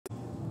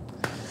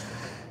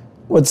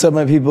What's up,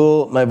 my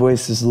people? My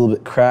voice is a little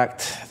bit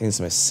cracked. I think it's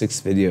my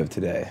 6th video of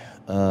today.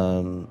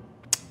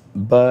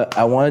 But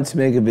I wanted to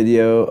make a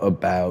video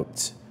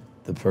about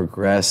the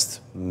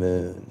progressed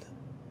moon.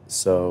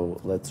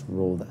 So let's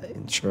roll that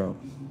intro.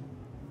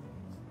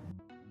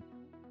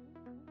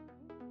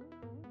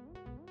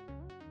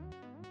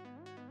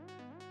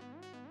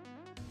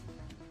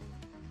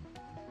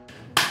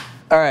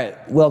 All right,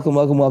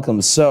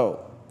 welcome.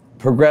 So,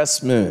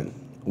 progressed moon.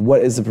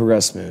 What is the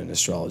progressed moon in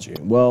astrology?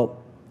 Well,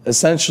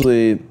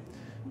 essentially,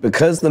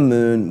 because the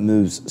moon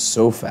moves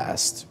so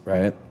fast,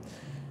 right?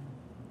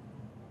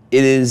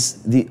 It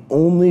is the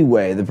only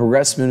way, the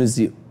progressed moon is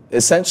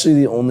essentially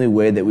the only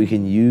way that we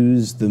can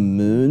use the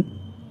moon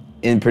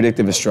in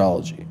predictive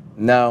astrology.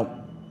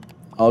 Now,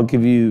 I'll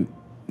give you,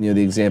 the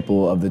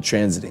example of the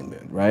transiting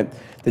moon, right?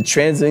 The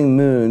transiting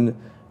moon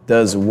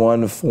does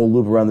one full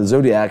loop around the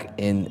zodiac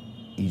in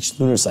each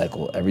lunar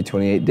cycle, every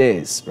 28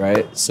 days,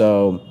 right?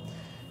 So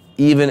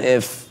even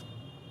if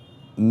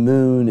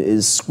moon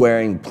is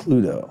squaring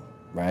Pluto,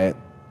 right?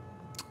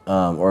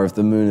 Or if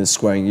the moon is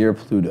squaring your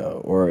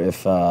Pluto, or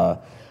if the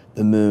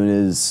moon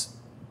is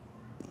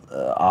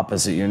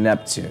opposite your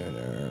Neptune,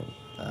 or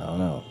I don't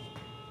know,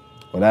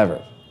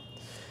 whatever.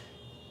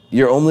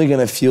 You're only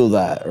gonna feel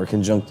that, or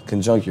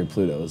conjunct your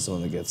Pluto is the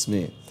one that gets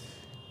me.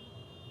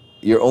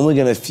 You're only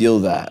gonna feel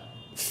that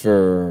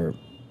for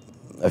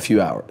a few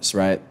hours,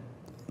 right?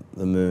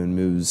 The moon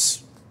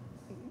moves,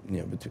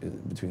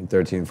 between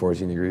 13 and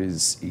 14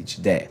 degrees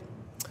each day.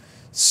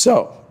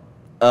 So,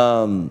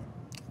 the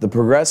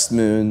progressed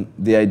moon,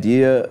 the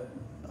idea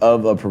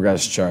of a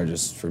progressed chart,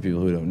 just for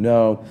people who don't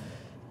know,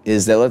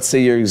 is that let's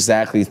say you're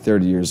exactly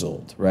 30 years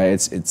old,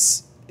 right?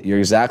 You're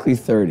exactly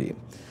 30.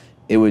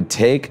 It would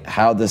take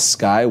how the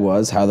sky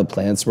was, how the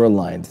planets were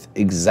aligned,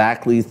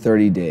 exactly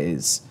 30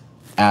 days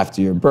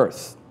after your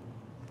birth.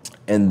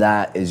 And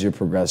that is your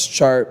progressed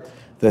chart.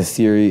 The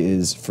theory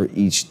is for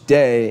each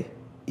day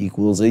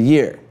equals a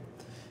year.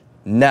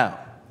 Now,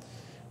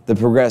 the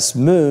progressed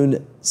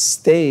moon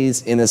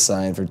stays in a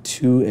sign for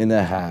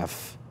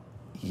 2.5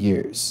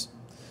 years.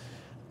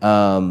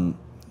 I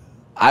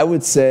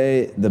would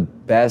say the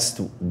best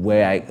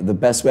way I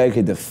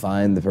could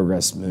define the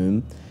progressed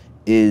moon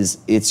is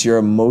it's your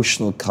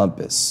emotional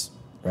compass,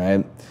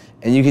 right?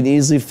 And you can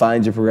easily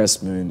find your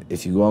progressed moon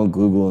if you go on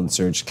Google and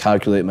search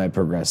 "calculate my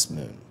progressed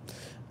moon."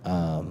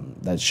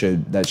 That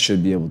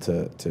should be able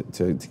to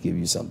give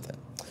you something.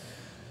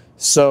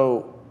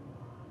 So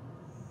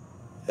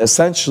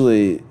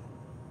essentially,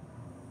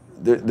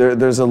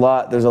 there's a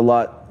lot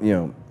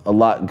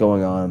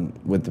going on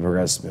with the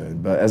progressed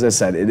moon. But as I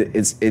said,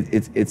 it's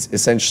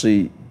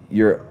essentially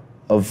your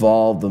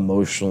evolved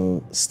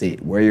emotional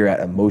state, where you're at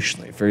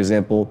emotionally. For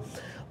example,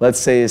 let's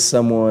say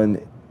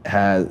someone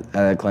had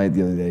a client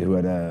the other day who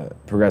had a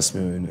progressed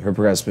moon. Her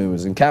progressed moon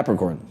was in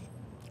Capricorn,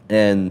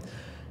 and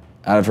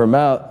out of her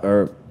mouth,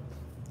 or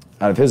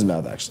out of his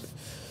mouth actually,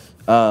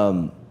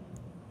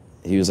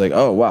 he was like,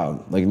 "Oh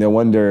wow, like no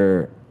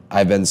wonder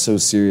I've been so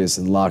serious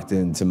and locked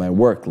into my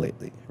work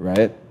lately,"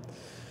 right?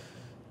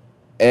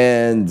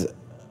 And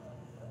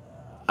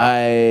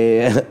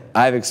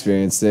I've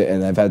experienced it,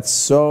 and I've had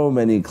so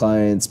many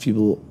clients,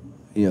 people,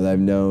 that I've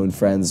known,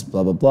 friends,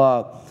 blah, blah,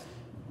 blah,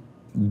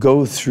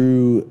 go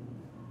through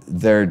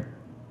their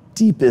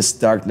deepest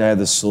dark night of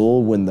the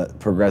soul when the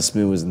progressed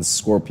moon was in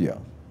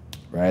Scorpio,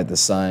 right? The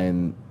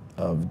sign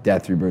of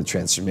death, rebirth,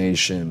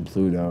 transformation,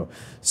 Pluto.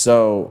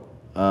 So,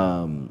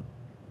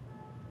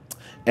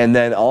 and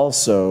then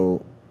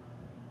also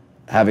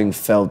having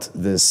felt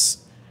this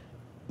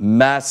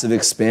massive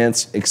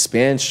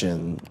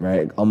expansion,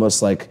 right?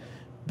 Almost like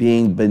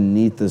being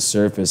beneath the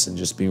surface and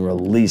just being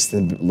released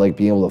and like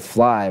being able to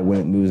fly when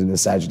it moves into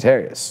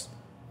Sagittarius.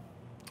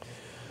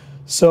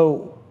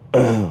 So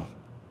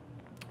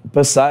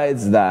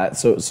besides that,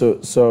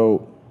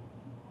 so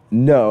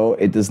no,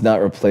 it does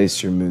not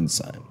replace your moon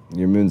sign.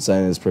 Your moon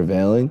sign is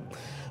prevailing,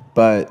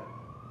 but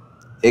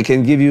it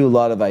can give you a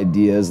lot of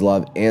ideas, a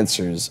lot of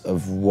answers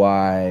of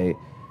why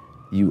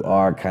you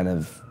are kind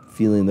of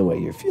feeling the way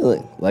you're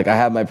feeling. Like I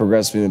have my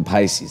progressed moon in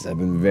Pisces. I've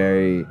been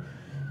very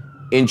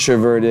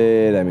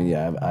introverted. I mean,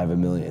 yeah, I have a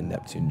million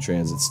Neptune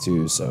transits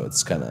too, so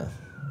it's kind of,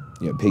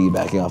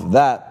 piggybacking off of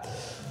that.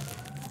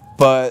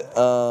 But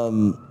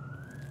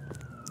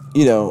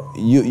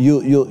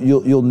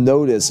you'll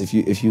notice if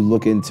you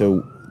look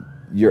into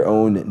your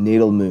own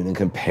natal moon and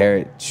compare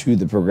it to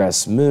the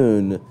progressed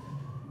moon,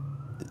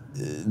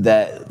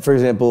 that, for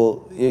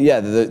example,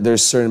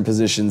 there's certain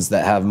positions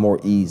that have more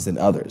ease than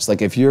others.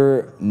 Like if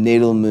your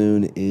natal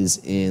moon is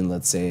in,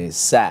 let's say,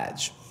 Sag,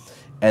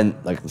 and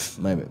like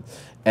my moon,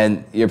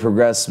 and your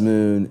progressed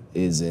moon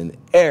is in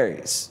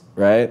Aries,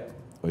 right?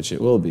 Which it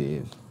will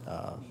be,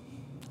 I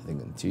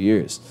think, in 2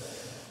 years.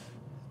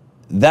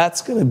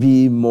 That's gonna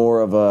be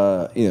more of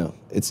a,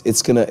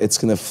 it's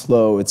gonna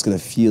flow, it's gonna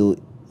feel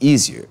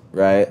easier,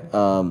 right?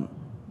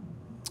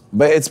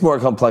 But it's more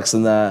complex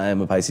than that. I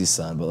am a Pisces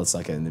sun, but let's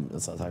not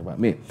talk about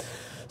me.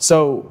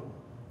 So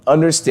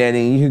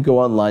understanding, you can go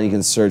online, you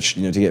can search,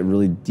 to get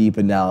really deep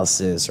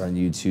analysis, or on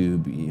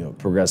YouTube,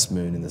 progressed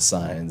moon and the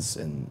signs,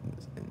 and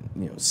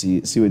see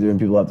what different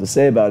people have to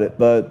say about it.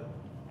 But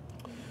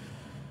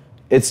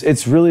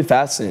it's really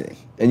fascinating,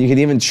 and you can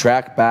even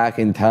track back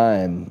in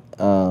time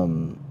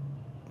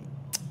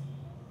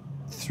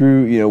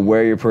through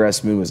where your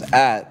progressed moon was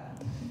at,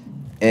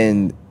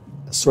 and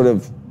sort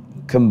of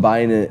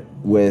combine it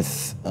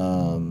with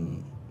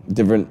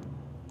different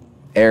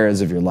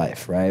eras of your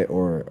life, right?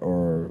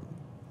 Or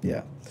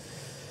yeah.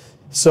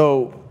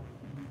 So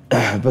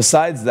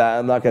besides that,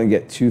 I'm not going to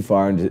get too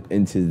far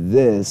into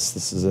this.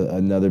 This is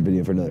another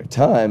video for another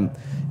time.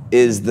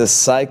 Is the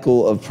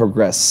cycle of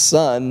progressed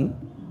sun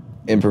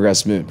and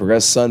progressed moon.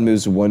 Progressed sun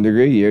moves 1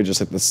 degree a year, just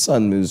like the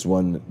sun moves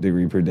 1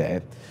 degree per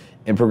day.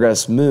 And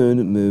progressed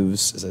moon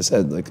moves, as I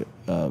said, like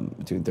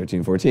between 13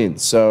 and 14.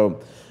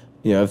 So,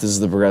 if this is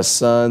the progressed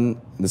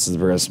sun, this is the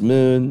progressed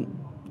moon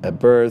at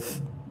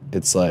birth,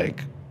 it's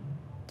like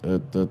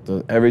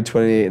every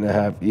 28 and a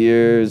half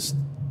years,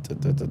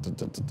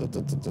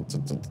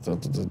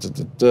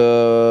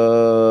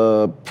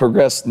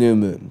 progressed new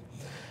moon.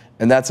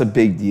 And that's a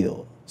big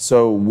deal.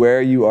 So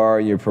where you are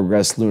in your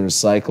progressed lunar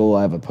cycle,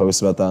 I have a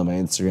post about that on my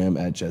Instagram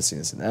at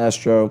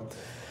 @JesseInnocentAstro,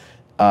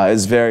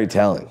 is very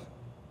telling.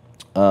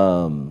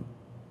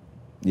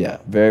 Yeah,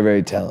 very,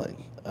 very telling.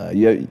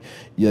 You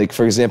like,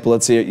 for example,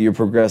 let's say your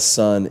progressed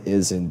sun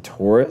is in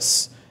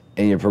Taurus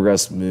and your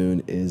progressed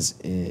moon is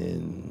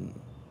in,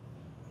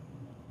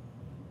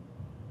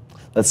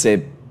 let's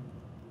say,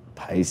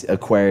 Pisces,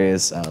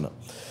 Aquarius, I don't know.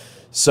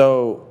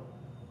 So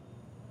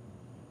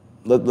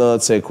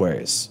let's say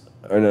Aquarius,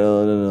 or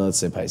no, let's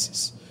say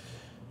Pisces.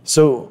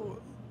 So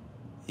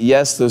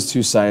yes, those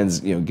two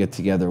signs, get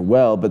together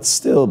well, but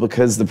still,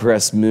 because the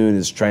progressed moon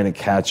is trying to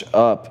catch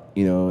up,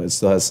 it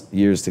still has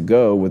years to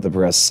go with the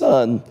progressed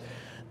sun,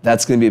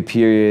 that's going to be a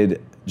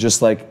period,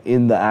 just like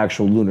in the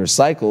actual lunar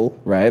cycle,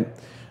 right,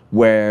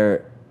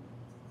 where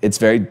it's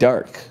very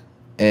dark,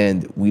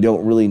 and we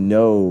don't really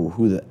know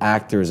who the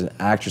actors and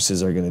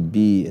actresses are going to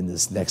be in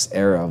this next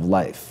era of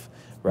life,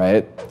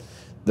 right?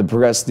 The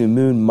progressed new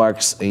moon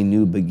marks a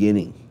new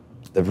beginning.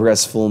 The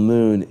progressed full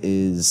moon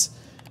is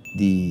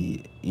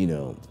the,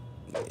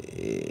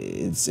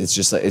 it's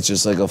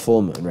just like a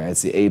full moon, right?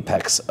 It's the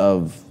apex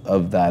of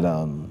that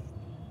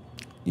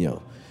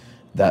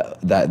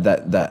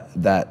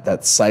that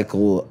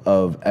cycle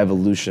of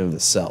evolution of the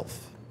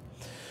self.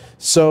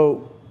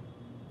 So,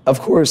 of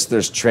course,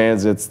 there's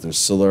transits, there's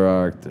solar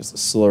arc, there's the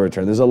solar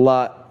return. There's a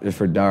lot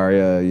for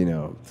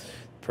Daria,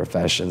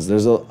 professions.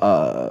 There's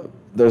a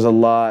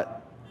lot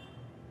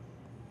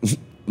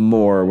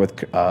more with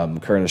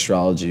current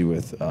astrology,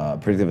 with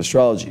predictive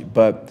astrology.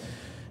 But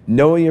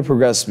knowing your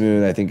progressed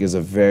moon, I think, is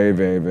a very,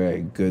 very,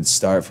 very good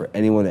start for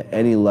anyone at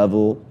any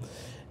level.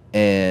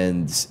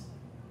 And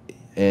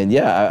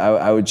yeah,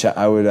 I would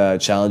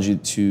challenge you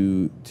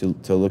to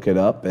look it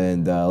up,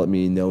 and let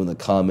me know in the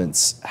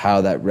comments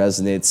how that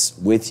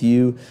resonates with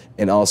you,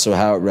 and also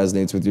how it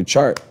resonates with your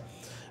chart.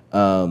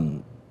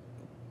 Like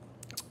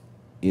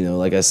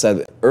I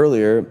said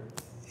earlier,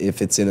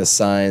 if it's in a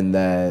sign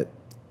that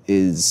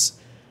is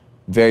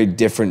very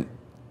different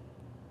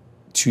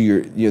to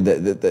your,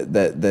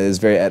 that is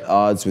very at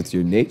odds with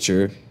your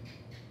nature,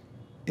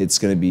 it's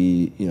going to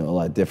be, a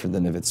lot different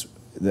than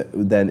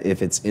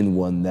if it's in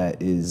one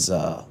that is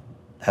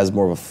has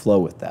more of a flow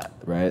with that,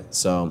 right?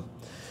 So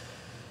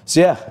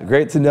yeah,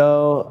 great to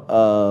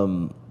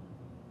know.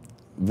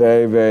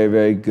 Very, very,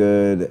 very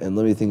good. And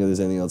let me think if there's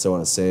anything else I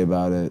want to say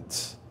about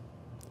it.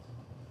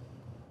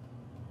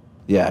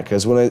 Yeah,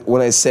 because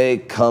when I say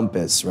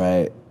compass,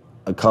 right?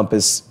 A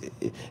compass,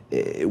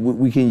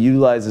 we can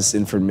utilize this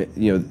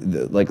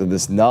information, like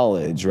this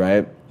knowledge,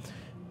 right,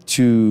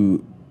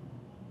 to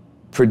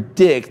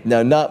predict,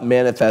 now not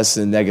manifest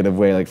in a negative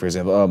way, like, for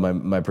example, oh,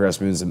 my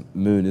progressed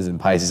moon is in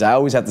Pisces. I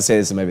always have to say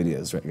this in my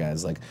videos, right,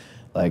 guys? Like,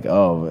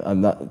 oh, I'm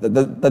not.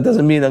 That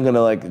doesn't mean I'm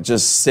gonna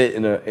just sit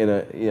in a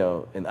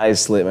and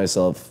isolate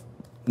myself.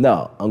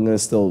 No, I'm gonna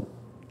still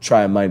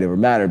try and mind over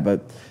matter,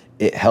 but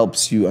it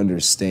helps you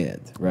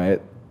understand,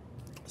 right?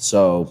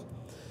 So,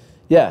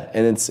 yeah,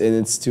 and it's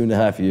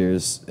 2.5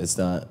 years. It's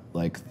not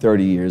like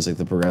 30 years like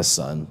the progressed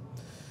sun.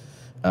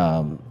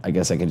 I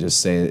guess I can just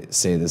say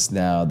this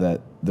now,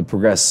 that the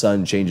progressed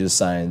sun changes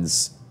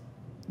signs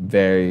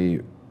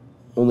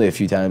only a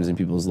few times in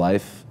people's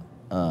life.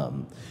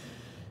 I'm,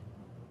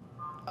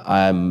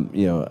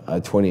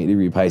 a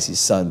 28-degree Pisces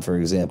sun, for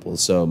example.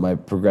 So my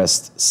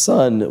progressed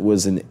sun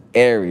was in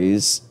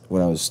Aries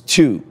when I was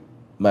 2,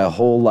 my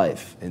whole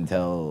life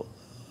until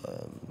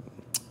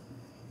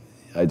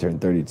I turned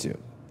 32,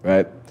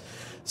 right?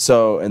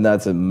 So, and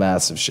that's a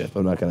massive shift.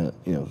 I'm not gonna,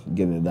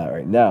 get into that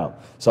right now.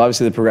 So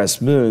obviously the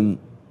progressed moon,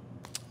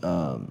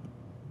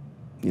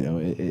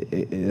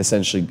 it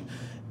essentially,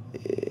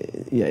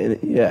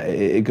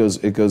 it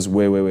goes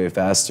way, way, way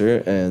faster,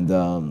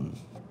 and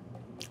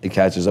it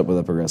catches up with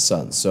the progressed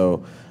sun.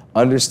 So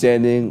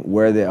understanding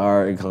where they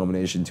are in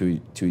combination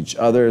to each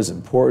other is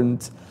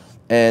important.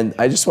 And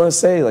I just want to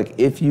say, like,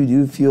 if you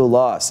do feel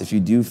lost, if you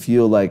do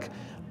feel like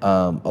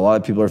a lot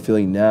of people are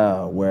feeling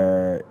now,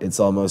 where it's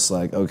almost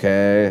like,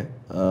 okay,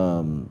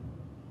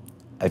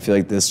 I feel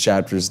like this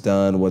chapter's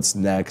done. What's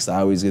next?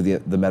 I always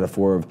give the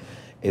metaphor of,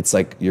 it's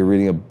like you're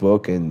reading a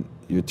book and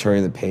you're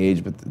turning the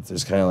page, but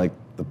there's kind of like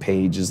the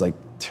page is like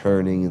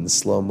turning in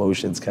slow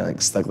motion. It's kind of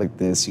like stuck like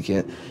this. You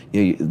can't,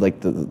 like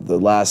the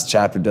last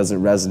chapter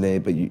doesn't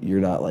resonate, but you're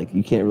not like,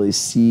 you can't really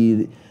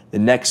see the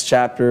next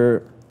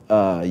chapter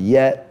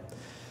yet.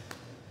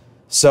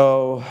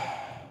 So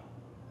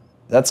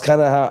that's kind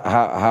of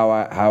how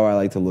I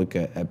like to look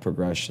at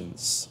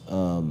progressions.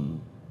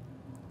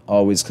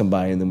 Always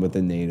combining them with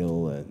the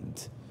natal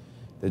and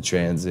the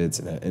transits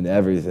and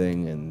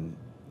everything, and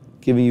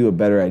giving you a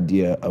better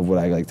idea of what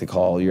I like to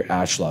call your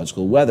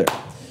astrological weather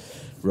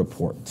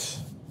report.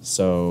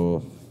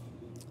 So,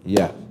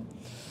 yeah.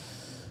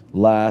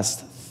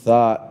 Last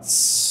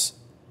thoughts.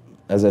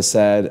 As I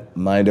said,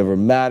 mind over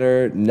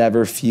matter.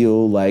 Never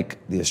feel like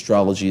the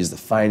astrology is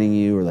defining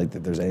you, or like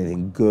that there's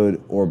anything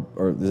good or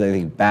there's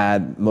anything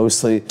bad.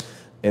 Mostly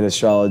in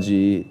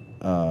astrology,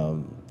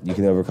 you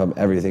can overcome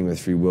everything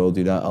with free will.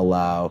 Do not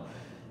allow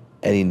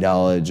any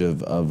knowledge of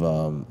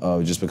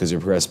just because your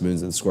progressed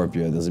moon's in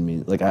Scorpio doesn't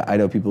mean, like, I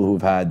know people who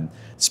have had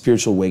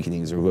spiritual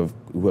awakenings or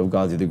who have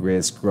gone through the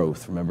greatest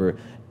growth. Remember,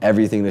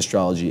 everything in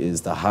astrology is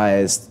the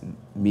highest,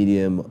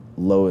 medium,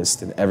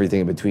 lowest, and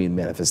everything in between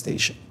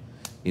manifestation.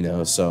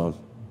 So,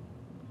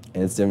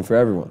 and it's different for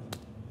everyone.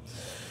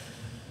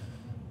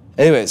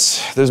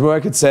 Anyways, there's more I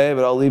could say,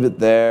 but I'll leave it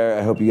there.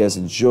 I hope you guys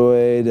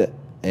enjoyed,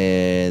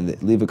 and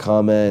leave a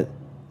comment.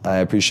 I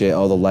appreciate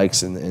all the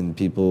likes and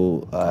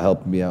people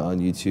helping me out on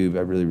YouTube. I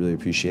really, really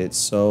appreciate it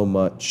so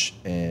much.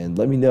 And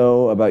let me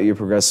know about your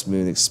progressed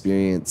moon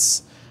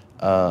experience,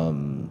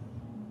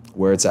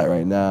 where it's at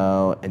right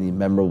now, any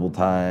memorable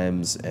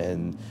times,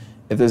 and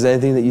if there's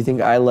anything that you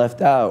think I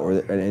left out or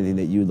anything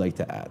that you would like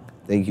to add.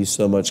 Thank you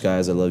so much,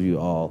 guys. I love you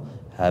all.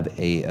 Have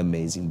an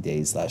amazing day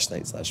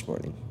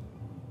 /night/morning.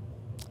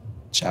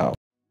 Ciao.